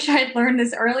I wish I had learned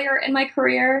this earlier in my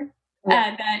career,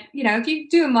 that, if you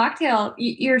do a mocktail,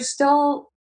 you're still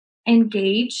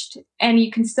engaged and you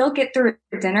can still get through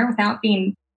dinner without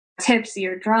being tipsy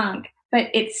or drunk, but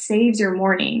it saves your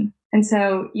morning. And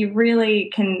so you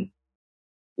really can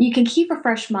keep a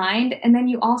fresh mind, and then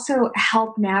you also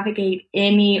help navigate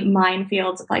any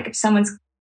minefields of like if someone's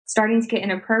starting to get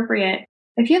inappropriate.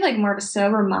 If you have like more of a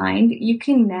sober mind, you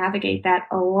can navigate that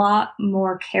a lot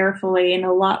more carefully and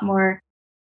a lot more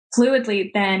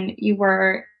fluidly than you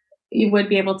would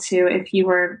be able to if you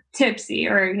were tipsy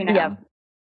or. Yeah.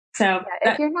 So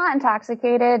if you're not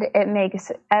intoxicated, it makes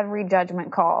every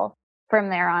judgment call from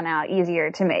there on out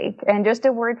easier to make. And just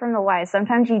a word from the wise,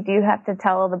 sometimes you do have to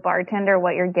tell the bartender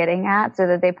what you're getting at so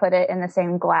that they put it in the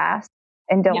same glass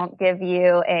and don't give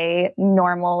you a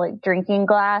normal drinking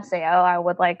glass. Say, oh, I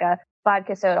would like a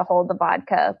vodka soda, hold the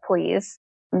vodka, please.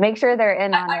 Make sure they're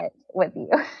in on it with you.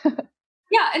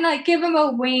 Yeah, and like give them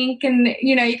a wink, and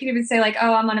you can even say like,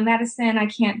 oh, I'm on a medicine I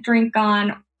can't drink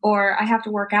on, or I have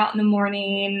to work out in the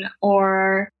morning.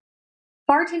 Or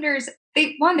bartenders,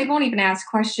 they won't even ask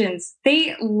questions.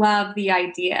 They love the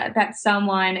idea that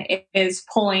someone is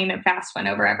pulling a fast one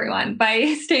over everyone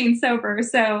by staying sober.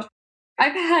 So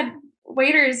I've had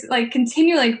waiters like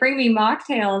continually bring me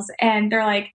mocktails, and they're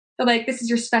like, this is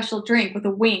your special drink, with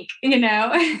a wink,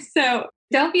 So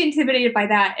don't be intimidated by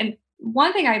that. And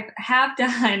one thing I have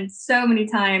done so many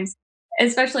times,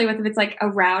 especially if it's like a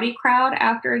rowdy crowd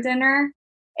after a dinner,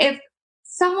 if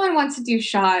someone wants to do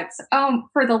shots,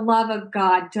 for the love of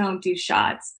God, don't do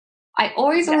shots. I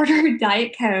always order a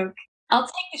Diet Coke. I'll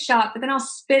take the shot, but then I'll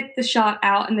spit the shot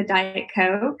out in the Diet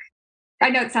Coke.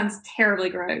 I know it sounds terribly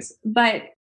gross, but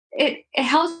it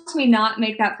helps me not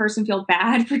make that person feel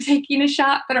bad for taking a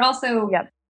shot, but also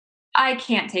I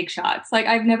can't take shots. Like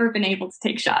I've never been able to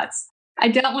take shots. I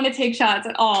don't want to take shots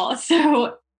at all.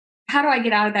 So how do I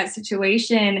get out of that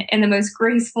situation in the most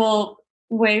graceful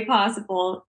way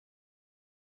possible?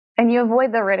 And you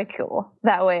avoid the ridicule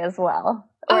that way as well.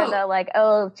 Or the like,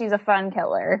 oh, she's a fun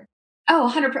killer.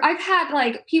 Oh, 100%. I've had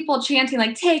like people chanting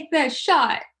like, take this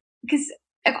shot. Because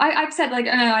if I've said like,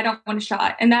 oh, no, I don't want a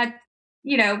shot. And that,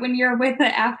 when you're with the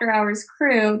after hours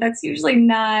crew, that's usually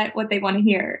not what they want to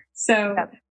hear. So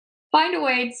find a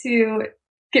way to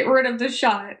get rid of the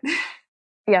shot.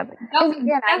 Yep.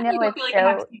 Again, I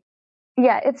know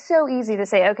it's so easy to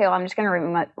say, okay, well, I'm just going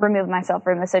to remove myself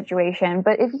from the situation.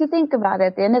 But if you think about it,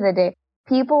 at the end of the day,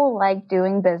 people like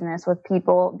doing business with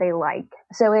people they like.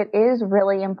 So it is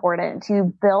really important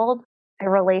to build a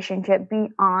relationship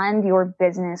beyond your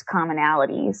business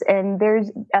commonalities. And there's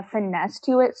a finesse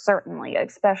to it, certainly,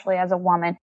 especially as a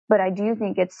woman. But I do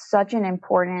think it's such an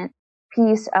important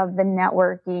piece of the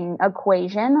networking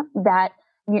equation that,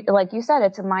 like you said,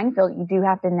 it's a minefield. You do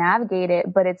have to navigate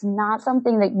it, but it's not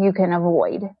something that you can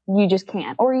avoid. You just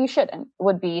can't, or you shouldn't,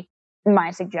 would be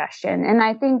my suggestion. And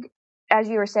I think, as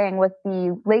you were saying, with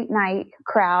the late night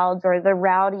crowds or the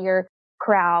rowdier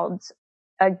crowds,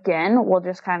 again, we'll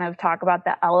just kind of talk about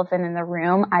the elephant in the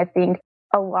room. I think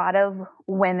a lot of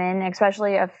women,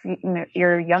 especially if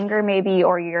you're younger maybe,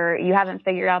 or you haven't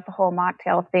figured out the whole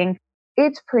mocktail thing,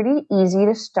 it's pretty easy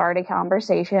to start a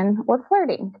conversation with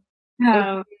flirting.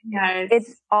 Oh, yes.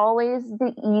 It's always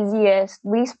the easiest,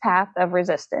 least path of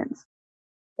resistance.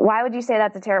 Why would you say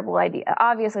that's a terrible idea?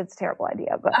 Obviously, it's a terrible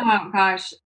idea, but oh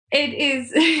gosh, it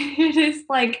is. It is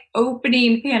like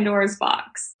opening Pandora's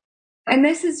box, and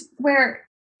this is where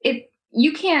if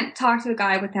you can't talk to a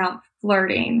guy without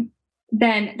flirting,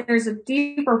 then there's a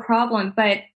deeper problem.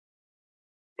 But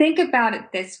think about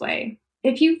it this way: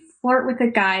 if you flirt with a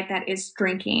guy that is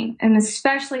drinking, and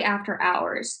especially after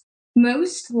hours,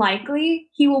 most likely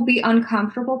he will be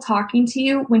uncomfortable talking to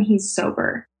you when he's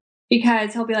sober,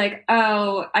 because he'll be like,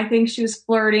 "Oh, I think she was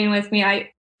flirting with me.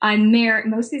 I'm married."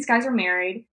 Most of these guys are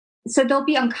married, so they'll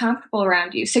be uncomfortable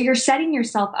around you. So you're setting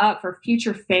yourself up for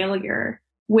future failure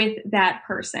with that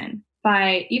person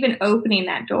by even opening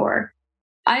that door.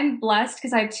 I'm blessed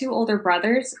because I have two older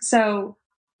brothers. So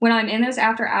when I'm in those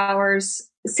after hours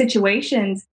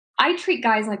situations, I treat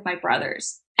guys like my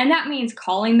brothers. And that means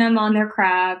calling them on their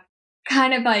crap,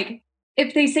 kind of like,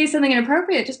 if they say something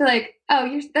inappropriate, just be like,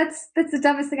 "Oh, that's the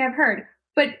dumbest thing I've heard."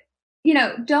 But,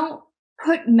 don't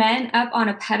put men up on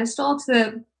a pedestal to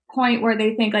the point where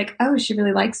they think like, "Oh, she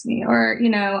really likes me," or,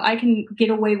 "I can get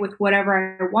away with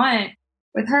whatever I want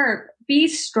with her." Be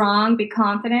strong, be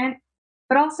confident,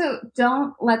 but also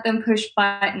don't let them push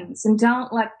buttons and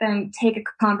don't let them take a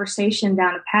conversation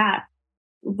down a path.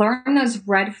 Learn those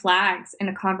red flags in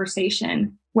a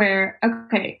conversation where,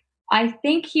 okay, I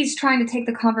think he's trying to take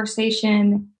the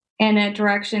conversation in a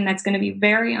direction that's going to be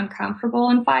very uncomfortable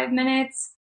in 5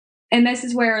 minutes. And this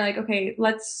is where, like, okay,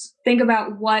 let's think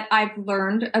about what I've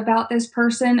learned about this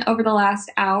person over the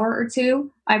last hour or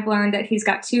two. I've learned that he's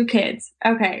got 2 kids.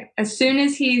 Okay, as soon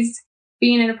as he's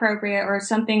being inappropriate or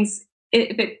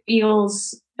if it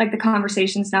feels like the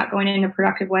conversation's not going in a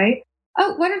productive way,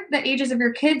 "Oh, what are the ages of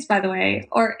your kids, by the way?"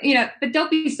 Or, but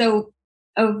don't be so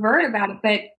overt about it,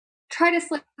 but try to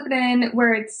slip it in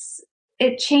where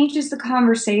it changes the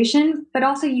conversation, but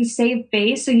also you save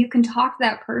face so you can talk to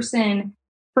that person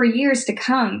for years to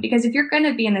come. Because if you're going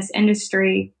to be in this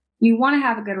industry, you want to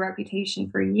have a good reputation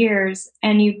for years,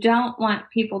 and you don't want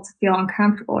people to feel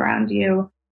uncomfortable around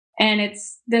you. And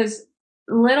it's those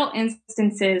little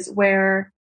instances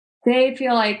where they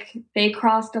feel like they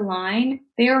crossed a line,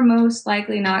 they are most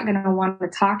likely not going to want to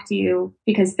talk to you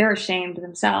because they're ashamed of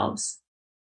themselves.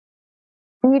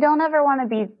 you don't ever want to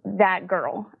be that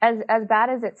girl. As bad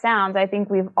as it sounds, I think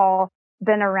we've all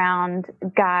been around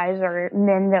guys or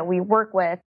men that we work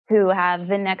with who have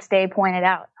the next day pointed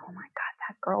out, "Oh my God,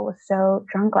 that girl was so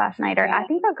drunk last night," or "I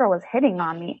think that girl was hitting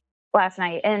on me last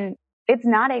night." And it's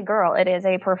not a girl, it is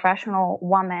a professional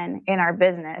woman in our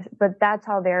business, but that's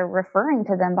how they're referring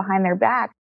to them behind their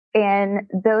back. And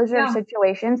those are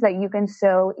situations that you can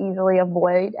so easily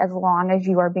avoid as long as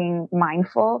you are being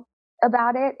mindful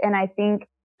about it. And I think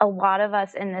a lot of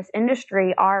us in this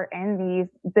industry are in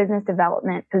these business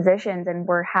development positions, and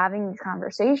we're having these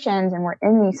conversations and we're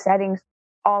in these settings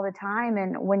all the time.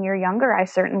 And when you're younger, I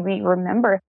certainly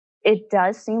remember it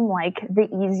does seem like the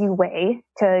easy way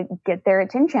to get their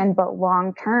attention, but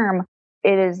long term,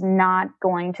 it is not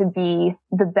going to be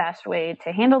the best way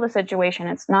to handle the situation.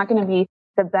 It's not going to be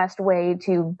the best way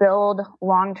to build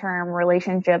long-term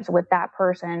relationships with that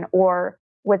person or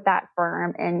with that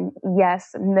firm. And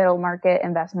yes, middle market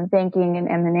investment banking and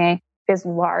M&A is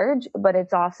large, but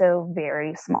it's also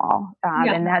very small.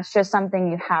 And that's just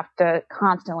something you have to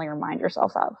constantly remind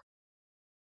yourself of.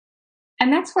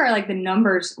 And that's where like the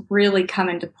numbers really come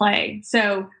into play.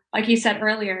 So like you said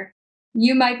earlier,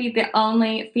 you might be the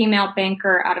only female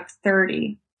banker out of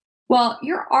 30. Well,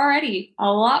 you're already a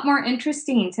lot more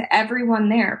interesting to everyone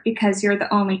there because you're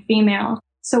the only female.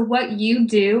 So what you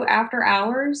do after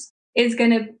hours is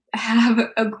going to have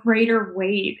a greater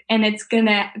weight, and it's going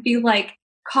to be like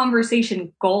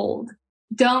conversation gold.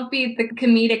 Don't be the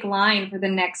comedic line for the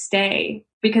next day,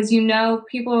 because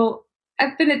people,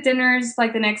 I've been at dinners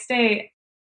like the next day.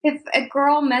 If a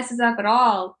girl messes up at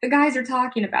all, the guys are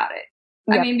talking about it.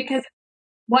 Yep. I mean, because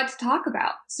what to talk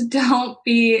about. So don't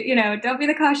be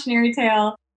the cautionary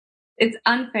tale. It's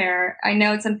unfair. I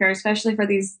know it's unfair, especially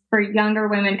for younger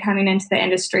women coming into the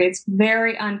industry. It's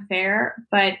very unfair,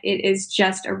 but it is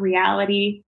just a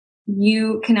reality.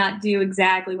 You cannot do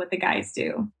exactly what the guys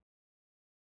do.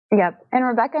 Yep. And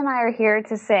Rebecca and I are here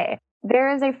to say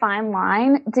there is a fine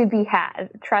line to be had.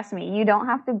 Trust me, you don't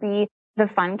have to be the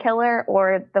fun killer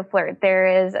or the flirt.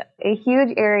 There is a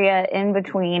huge area in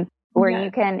between where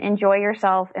you can enjoy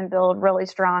yourself and build really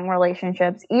strong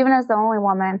relationships, even as the only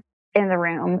woman in the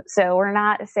room. So we're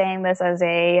not saying this as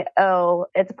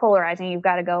it's polarizing. You've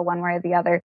got to go one way or the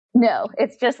other. No,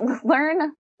 it's just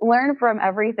learn from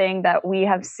everything that we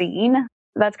have seen.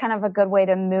 That's kind of a good way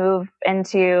to move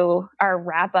into our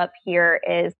wrap up here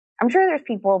is I'm sure there's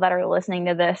people that are listening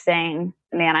to this saying,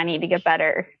 man, I need to get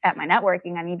better at my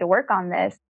networking. I need to work on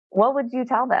this. What would you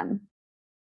tell them?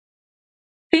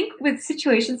 I think with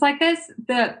situations like this,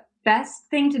 the best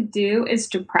thing to do is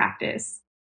to practice.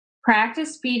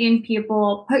 Practice meeting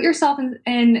people, put yourself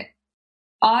in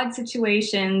odd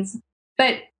situations,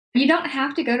 but you don't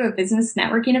have to go to a business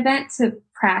networking event to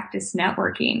practice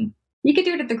networking. You could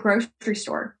do it at the grocery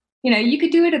store. You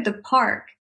could do it at the park.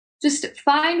 Just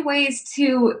find ways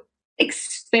to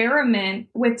experiment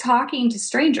with talking to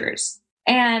strangers.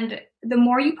 And the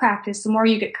more you practice, the more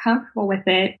you get comfortable with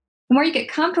it. The more you get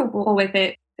comfortable with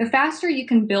it, the faster you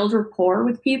can build rapport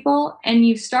with people, and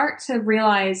you start to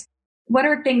realize what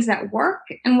are things that work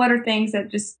and what are things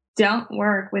that just don't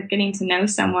work with getting to know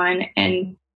someone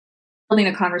and building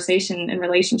a conversation and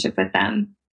relationship with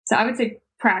them. So I would say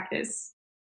practice.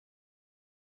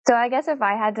 So I guess if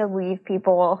I had to leave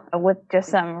people with just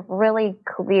some really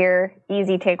clear,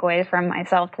 easy takeaways from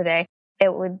myself today,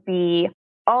 it would be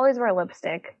always wear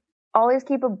lipstick. Always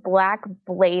keep a black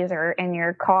blazer in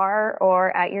your car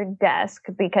or at your desk,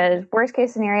 because worst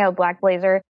case scenario, black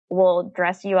blazer will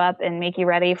dress you up and make you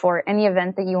ready for any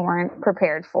event that you weren't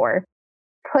prepared for.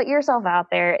 Put yourself out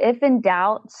there. If in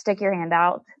doubt, stick your hand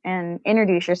out and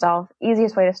introduce yourself.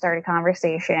 Easiest way to start a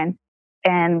conversation.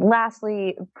 And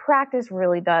lastly, practice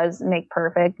really does make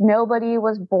perfect. Nobody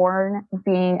was born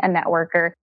being a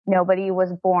networker. Nobody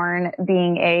was born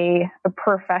being a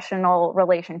professional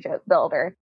relationship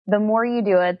builder. The more you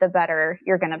do it, the better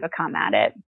you're going to become at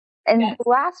it. And the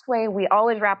last way we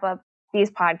always wrap up these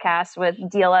podcasts with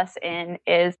DLS in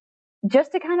is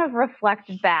just to kind of reflect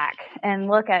back and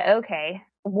look at, okay,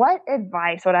 what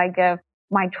advice would I give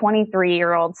my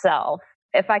 23-year-old self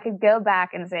if I could go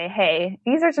back and say, hey,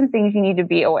 these are some things you need to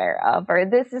be aware of, or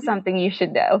this is something you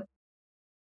should know?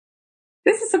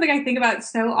 This is something I think about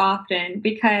so often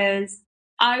because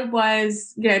I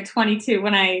was 22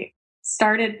 when I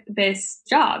started this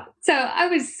job. So I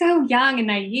was so young and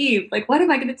naive. Like, what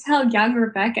am I going to tell young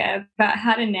Rebecca about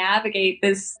how to navigate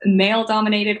this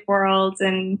male-dominated world?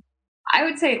 And I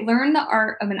would say learn the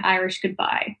art of an Irish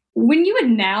goodbye. When you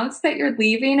announce that you're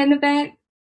leaving an event,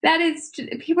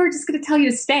 people are just going to tell you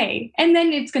to stay. And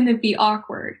then it's going to be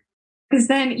awkward because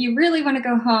then you really want to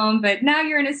go home, but now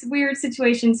you're in a weird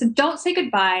situation. So don't say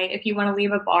goodbye if you want to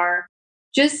leave a bar.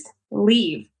 Just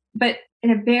leave. But in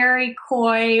a very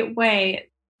coy way,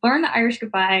 learn the Irish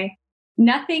goodbye.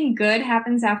 Nothing good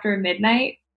happens after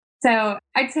midnight. So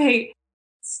I'd say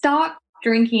stop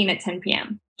drinking at 10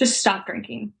 p.m. Just stop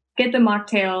drinking. Get the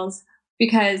mocktails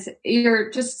because you're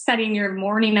just setting your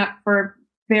morning up for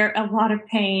a lot of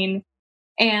pain.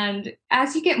 And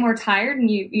as you get more tired and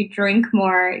you drink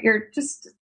more, your just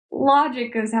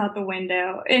logic goes out the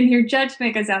window and your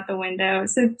judgment goes out the window.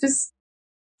 So just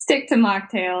stick to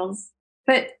mocktails.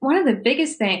 But one of the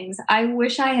biggest things I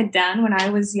wish I had done when I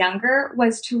was younger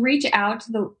was to reach out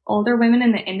to the older women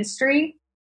in the industry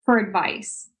for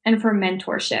advice and for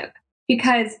mentorship,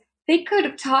 because they could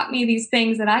have taught me these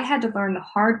things that I had to learn the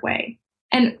hard way.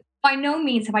 And by no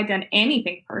means have I done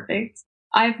anything perfect.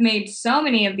 I've made so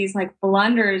many of these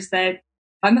blunders that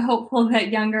I'm hopeful that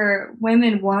younger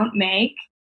women won't make,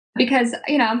 because,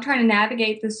 I'm trying to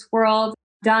navigate this world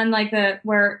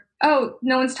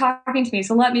no one's talking to me,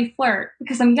 so let me flirt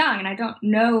because I'm young and I don't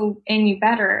know any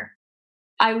better.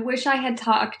 I wish I had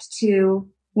talked to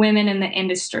women in the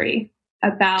industry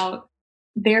about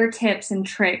their tips and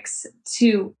tricks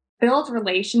to build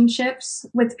relationships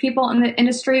with people in the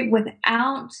industry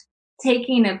without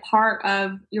taking a part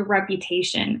of your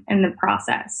reputation in the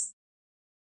process.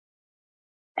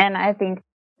 And I think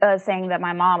saying that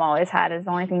my mom always had is the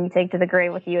only thing you take to the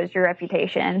grave with you is your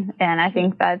reputation. And I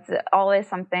think that's always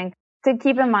something to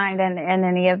keep in mind in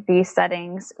any of these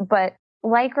settings. But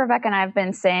like Rebecca and I have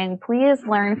been saying, please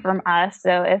learn from us.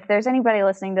 So if there's anybody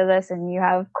listening to this and you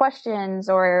have questions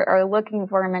or are looking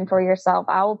for a mentor yourself,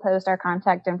 I will post our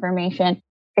contact information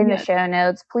in the show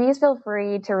notes. Please feel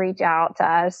free to reach out to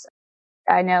us.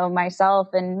 I know myself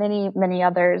and many, many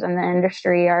others in the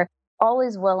industry are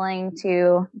always willing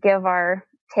to give our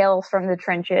tales from the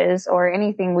trenches or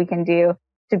anything we can do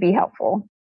to be helpful.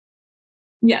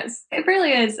 Yes, it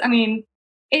really is. I mean,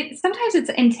 sometimes it's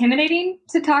intimidating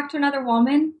to talk to another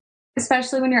woman,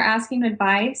 especially when you're asking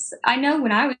advice. I know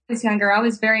when I was younger, I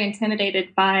was very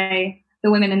intimidated by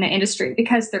the women in the industry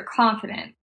because they're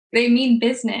confident. They mean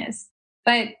business,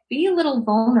 but be a little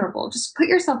vulnerable. Just put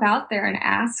yourself out there and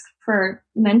ask for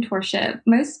mentorship.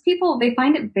 Most people, they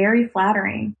find it very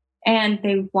flattering and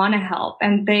they want to help,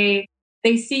 and they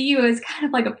see you as kind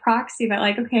of like a proxy that,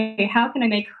 like, okay, how can I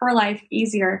make her life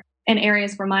easier in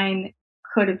areas where mine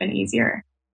could have been easier?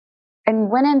 And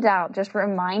when in doubt, just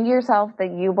remind yourself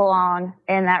that you belong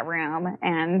in that room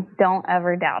and don't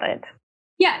ever doubt it.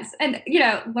 Yes. And,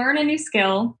 learn a new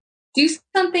skill, do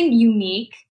something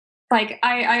unique. Like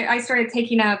I started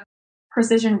taking up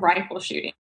precision rifle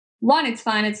shooting. One, it's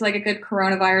fun. It's like a good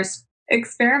coronavirus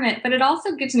experiment, but it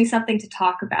also gives me something to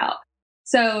talk about.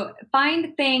 So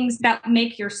find things that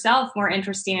make yourself more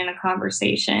interesting in a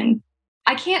conversation.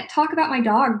 I can't talk about my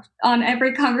dog on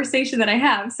every conversation that I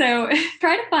have. So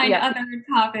try to find other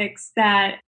topics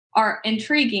that are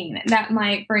intriguing, that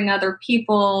might bring other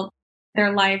people,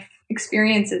 their life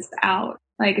experiences out.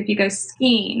 Like if you go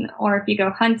skiing or if you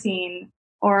go hunting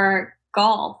or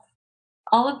golf,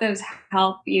 all of those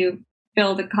help you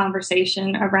build a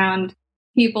conversation around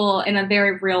people in a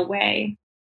very real way.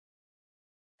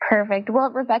 Perfect.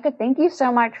 Well, Rebecca, thank you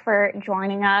so much for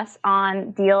joining us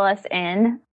on Deal Us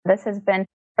In. This has been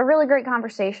a really great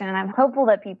conversation, and I'm hopeful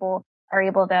that people are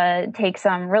able to take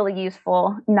some really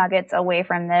useful nuggets away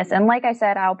from this. And like I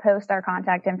said, I'll post our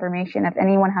contact information. If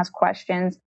anyone has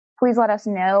questions, please let us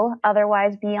know.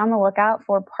 Otherwise, be on the lookout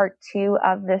for part 2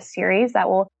 of this series that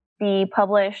will be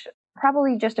published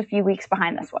probably just a few weeks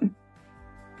behind this one.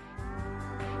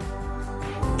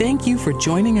 Thank you for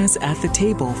joining us at the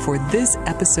table for this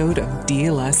episode of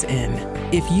Deal Us In.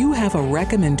 If you have a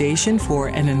recommendation for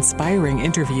an inspiring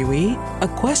interviewee, a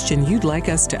question you'd like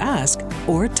us to ask,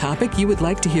 or a topic you would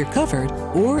like to hear covered,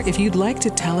 or if you'd like to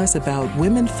tell us about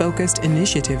women-focused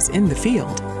initiatives in the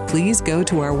field, please go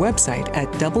to our website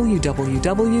at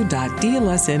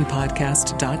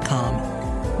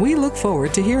www.dealusinpodcast.com. We look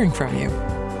forward to hearing from you.